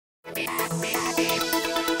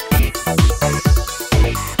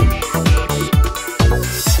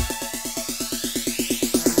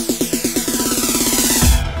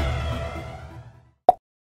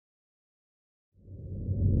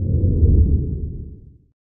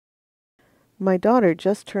My daughter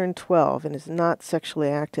just turned 12 and is not sexually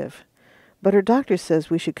active, but her doctor says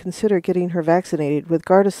we should consider getting her vaccinated with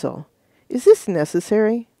Gardasil. Is this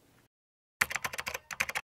necessary?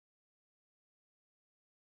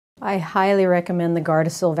 I highly recommend the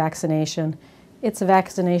Gardasil vaccination. It's a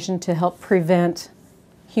vaccination to help prevent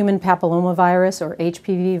human papillomavirus or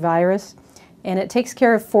HPV virus, and it takes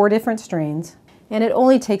care of 4 different strains, and it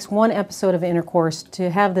only takes 1 episode of intercourse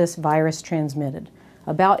to have this virus transmitted.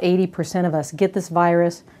 About 80% of us get this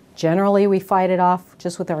virus. Generally, we fight it off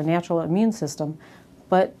just with our natural immune system,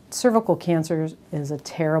 but cervical cancer is a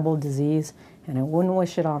terrible disease, and I wouldn't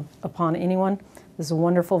wish it upon anyone. This is a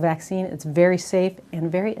wonderful vaccine. It's very safe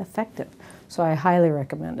and very effective, so I highly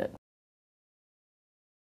recommend it.